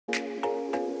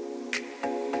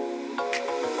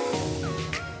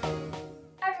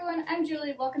I'm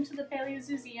Julie. Welcome to the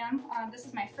Paleomuseum. This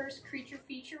is my first creature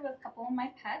feature with a couple of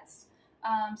my pets.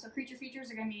 So creature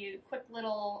features are going to be quick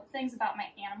little things about my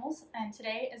animals, and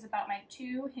today is about my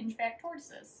two Hinge-Back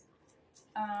Tortoises.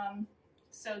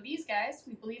 So these guys,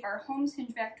 we believe, are Holmes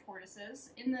Hinge-Back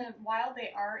Tortoises. In the wild,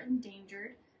 they are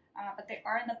endangered, but they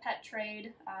are in the pet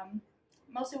trade.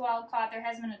 Mostly wild caught. There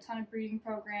hasn't been a ton of breeding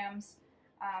programs.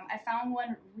 I found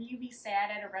one really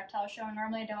sad at a reptile show.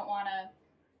 Normally I don't want to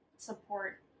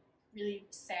support really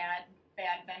sad,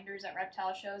 bad vendors at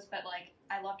reptile shows, but like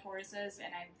I love tortoises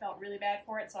and I felt really bad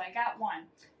for it, so I got one.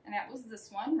 And that was this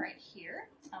one right here.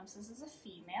 So this is a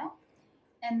female.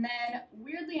 And then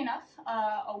weirdly enough,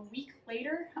 a week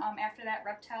later, after that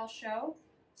reptile show,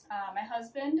 my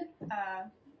husband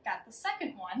got the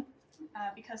second one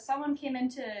because someone came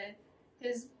into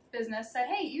his business, said,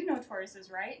 "Hey, you know tortoises,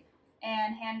 right?"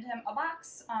 and handed him a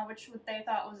box, which they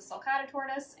thought was a sulcata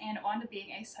tortoise, and it wound up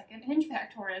being a second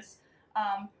Hinge-Back tortoise.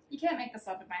 You can't make this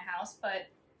up at my house, but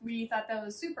we thought that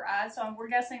was super odd, so we're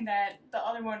guessing that the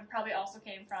other one probably also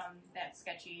came from that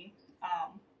sketchy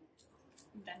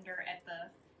vendor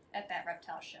at that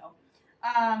reptile show.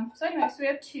 So anyway, so we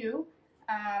have two.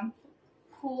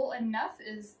 Cool enough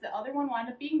is the other one wound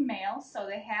up being male, so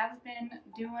they have been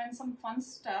doing some fun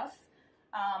stuff.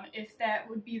 If that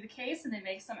would be the case and they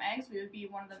make some eggs, we would be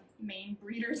one of the main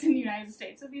breeders in the United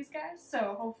States of these guys.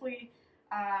 So hopefully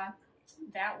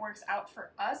that works out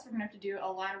for us. We're going to have to do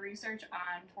a lot of research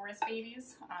on tortoise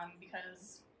babies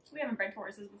because we haven't bred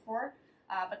tortoises before,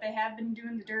 but they have been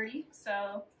doing the dirty,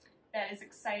 so that is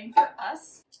exciting for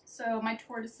us. So my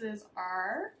tortoises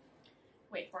are,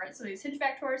 wait for it, so these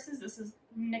Hinge-Back tortoises, this is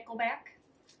Nickelback,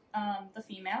 the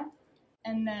female,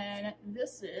 and then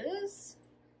this is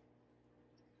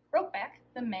Ropeback,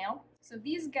 the male. So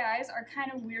these guys are kind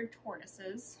of weird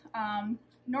tortoises.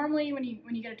 Normally when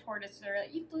you get a tortoise, they're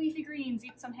like, eat the leafy greens,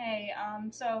 eat some hay.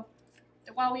 So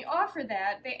while we offer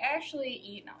that, they actually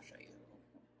eat, and I'll show you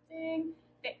the thing,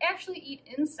 they actually eat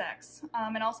insects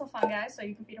and also fungi, so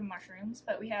you can feed them mushrooms.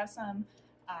 But we have some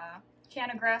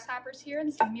can of grasshoppers here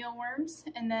and some mealworms.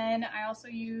 And then I also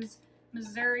use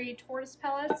Missouri tortoise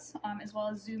pellets as well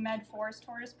as Zoo Med forest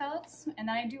tortoise pellets. And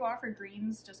then I do offer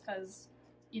greens just because,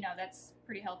 you know, that's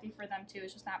pretty healthy for them too.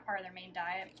 It's just not part of their main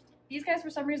diet. These guys, for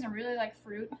some reason, really like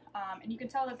fruit, and you can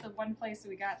tell that the one place that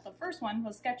we got the first one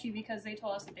was sketchy because they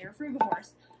told us that they were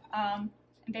frugivores. And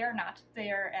they are not.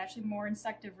 They are actually more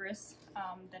insectivorous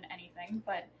than anything,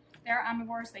 but they are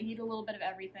omnivores. They eat a little bit of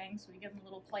everything, so we give them a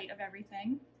little plate of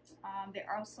everything. They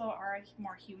also are a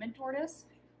more humid tortoise,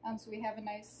 so we have a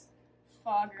nice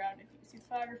fog around, if you can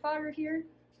see fogger here,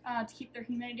 to keep their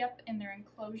humidity up in their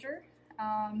enclosure.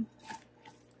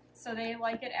 So they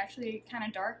like it actually kind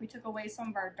of dark. We took away some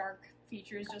of our dark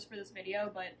features just for this video,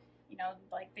 but you know,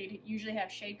 like they usually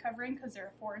have shade covering because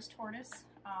they're a forest tortoise.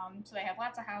 So they have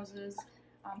lots of houses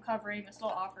covering. This will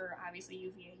offer obviously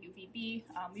UVA, UVB.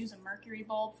 We use a mercury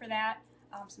bulb for that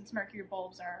since mercury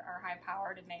bulbs are high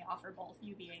powered and they offer both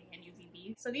UVA and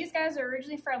UVB. So these guys are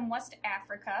originally from West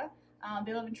Africa.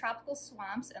 They live in tropical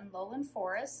swamps and lowland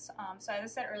forests. So as I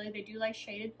said earlier, they do like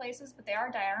shaded places, but they are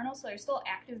diurnal, so they're still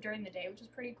active during the day, which is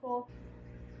pretty cool.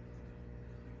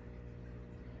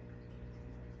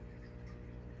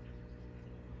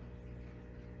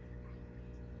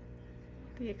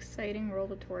 The exciting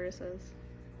world of tortoises.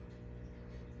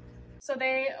 So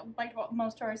they, like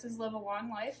most tortoises, live a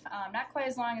long life. Not quite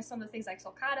as long as some of the things like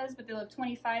sulcatas, but they live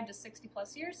 25 to 60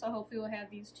 plus years, so hopefully we'll have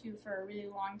these two for a really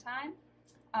long time.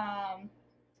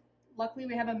 Luckily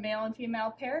we have a male and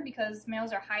female pair because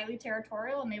males are highly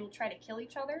territorial and they will try to kill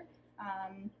each other.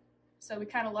 So we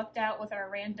kind of lucked out with our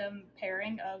random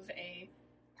pairing of a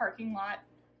parking lot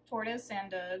tortoise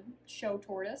and a show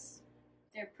tortoise.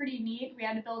 They're pretty neat. We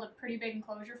had to build a pretty big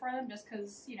enclosure for them just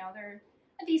because, you know, they're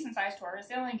a decent sized tortoise.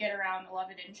 They only get around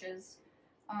 11 inches,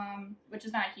 which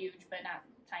is not huge but not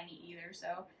tiny either.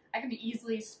 So I can be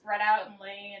easily spread out and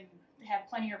lay and have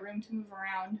plenty of room to move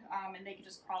around, and they could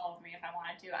just crawl over me if I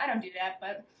wanted to. I don't do that,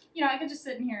 but you know, I could just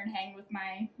sit in here and hang with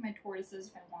my tortoises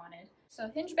if I wanted. So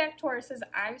Hinge-Back tortoises,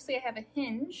 obviously have a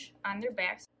hinge on their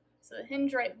backs. So the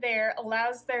hinge right there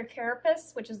allows their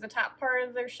carapace, which is the top part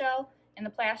of their shell, and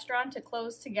the plastron to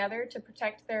close together to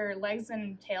protect their legs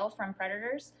and tail from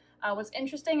predators. What's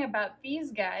interesting about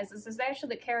these guys is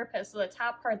actually the carapace, so the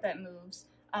top part that moves,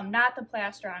 not the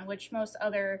plastron, which most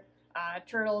other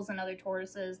turtles and other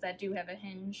tortoises that do have a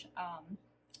hinge,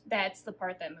 that's the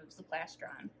part that moves, the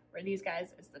plastron, where these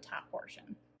guys is the top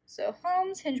portion. So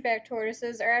Holmes Hinge-Back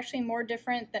tortoises are actually more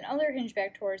different than other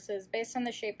Hinge-Back tortoises based on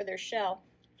the shape of their shell.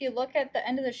 If you look at the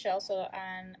end of the shell, so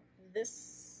on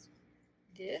this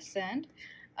end,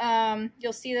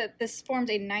 you'll see that this forms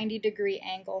a 90-degree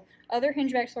angle. Other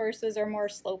Hinge-Back Tortoises are more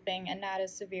sloping and not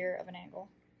as severe of an angle.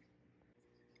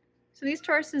 So these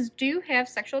tortoises do have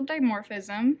sexual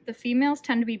dimorphism. The females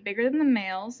tend to be bigger than the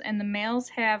males, and the males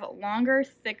have longer,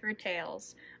 thicker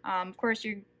tails. Of course,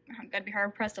 you're gonna be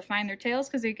hard pressed to find their tails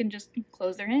because they can just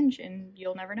close their hinge and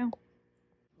you'll never know.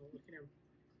 Oh, look at him.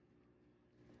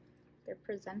 They're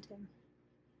presenting.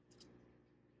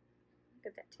 Look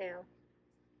at that tail.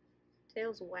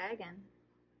 Tail's wagging.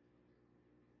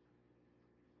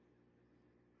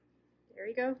 There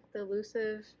you go, the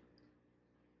elusive,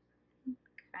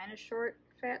 kind of short,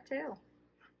 fat tail.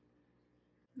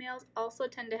 Males also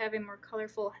tend to have a more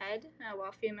colorful head,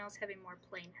 while females have a more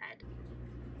plain head.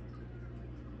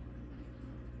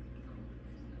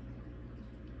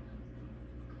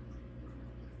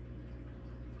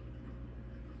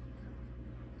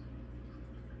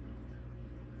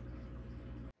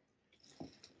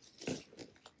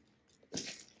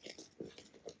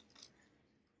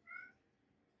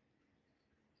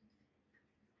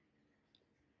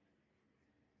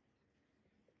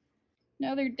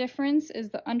 Another difference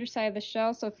is the underside of the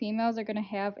shell, so females are going to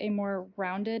have a more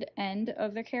rounded end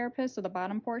of their carapace, so the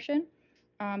bottom portion.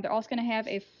 They're also going to have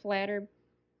a flatter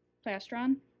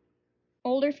plastron.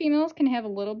 Older females can have a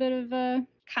little bit of a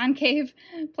concave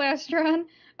plastron,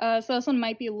 so this one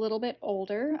might be a little bit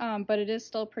older, but it is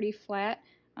still pretty flat.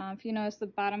 If you notice, the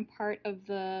bottom part of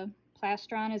the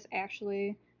plastron is actually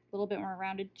a little bit more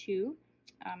rounded too.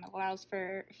 It allows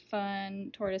for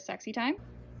fun tortoise sexy time.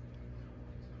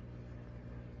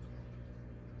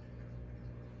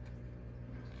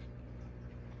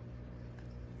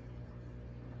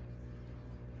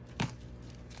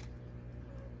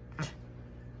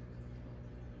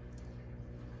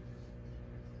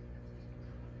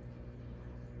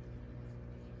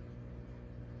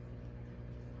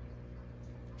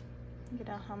 Get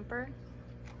a humper.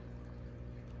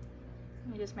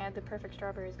 You just mad the perfect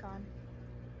strawberry is gone.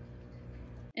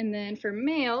 And then for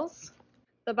males,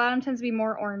 the bottom tends to be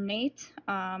more ornate.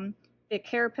 The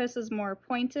carapace is more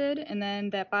pointed, and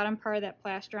then that bottom part of that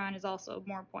plastron is also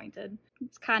more pointed.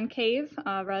 It's concave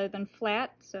rather than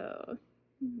flat, so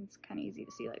it's kind of easy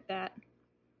to see like that.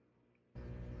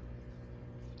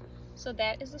 So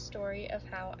that is the story of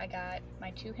how I got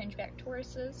my two Hinge-Back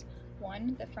Tortoises.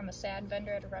 One from a sad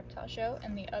vendor at a reptile show,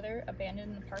 and the other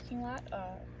abandoned in the parking lot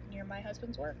near my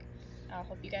husband's work. I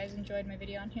hope you guys enjoyed my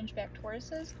video on Hinge-Back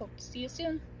Tortoises. Hope to see you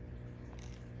soon.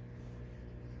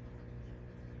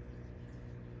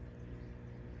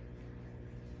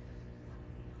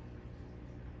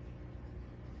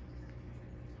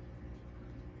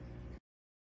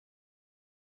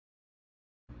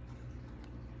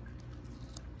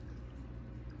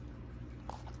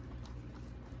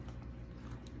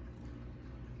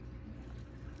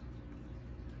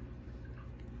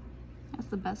 That's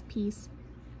the best piece.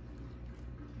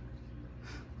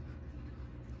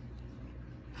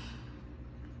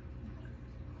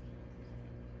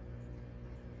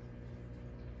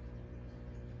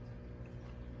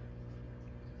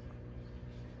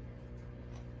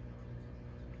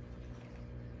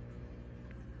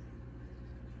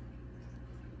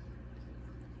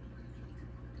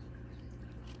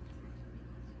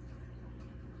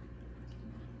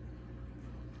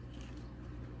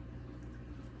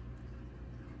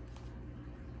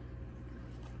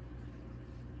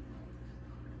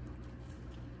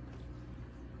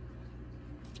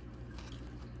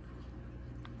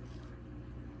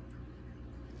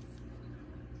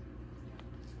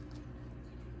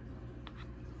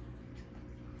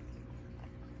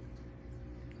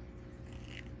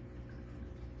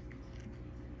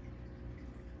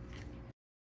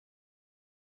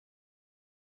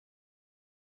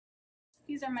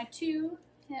 These are my two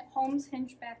Holmes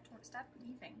Hinge-Back Tortoise. Stop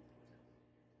leaving.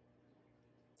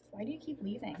 Why do you keep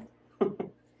leaving?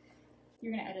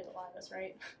 You're gonna edit a lot of this,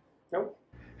 right? Nope.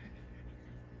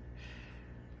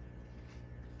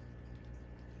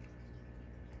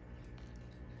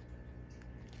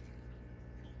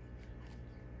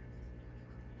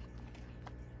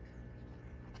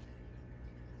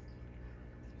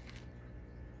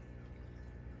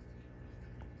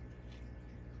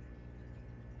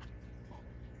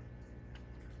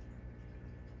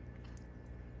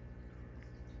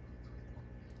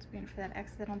 Waiting for that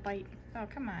accidental bite. Oh,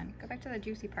 come on. Go back to the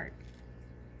juicy part.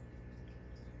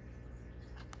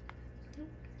 Nope.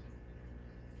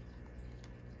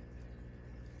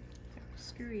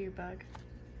 Screw you, bug.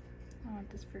 I want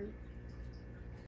this fruit.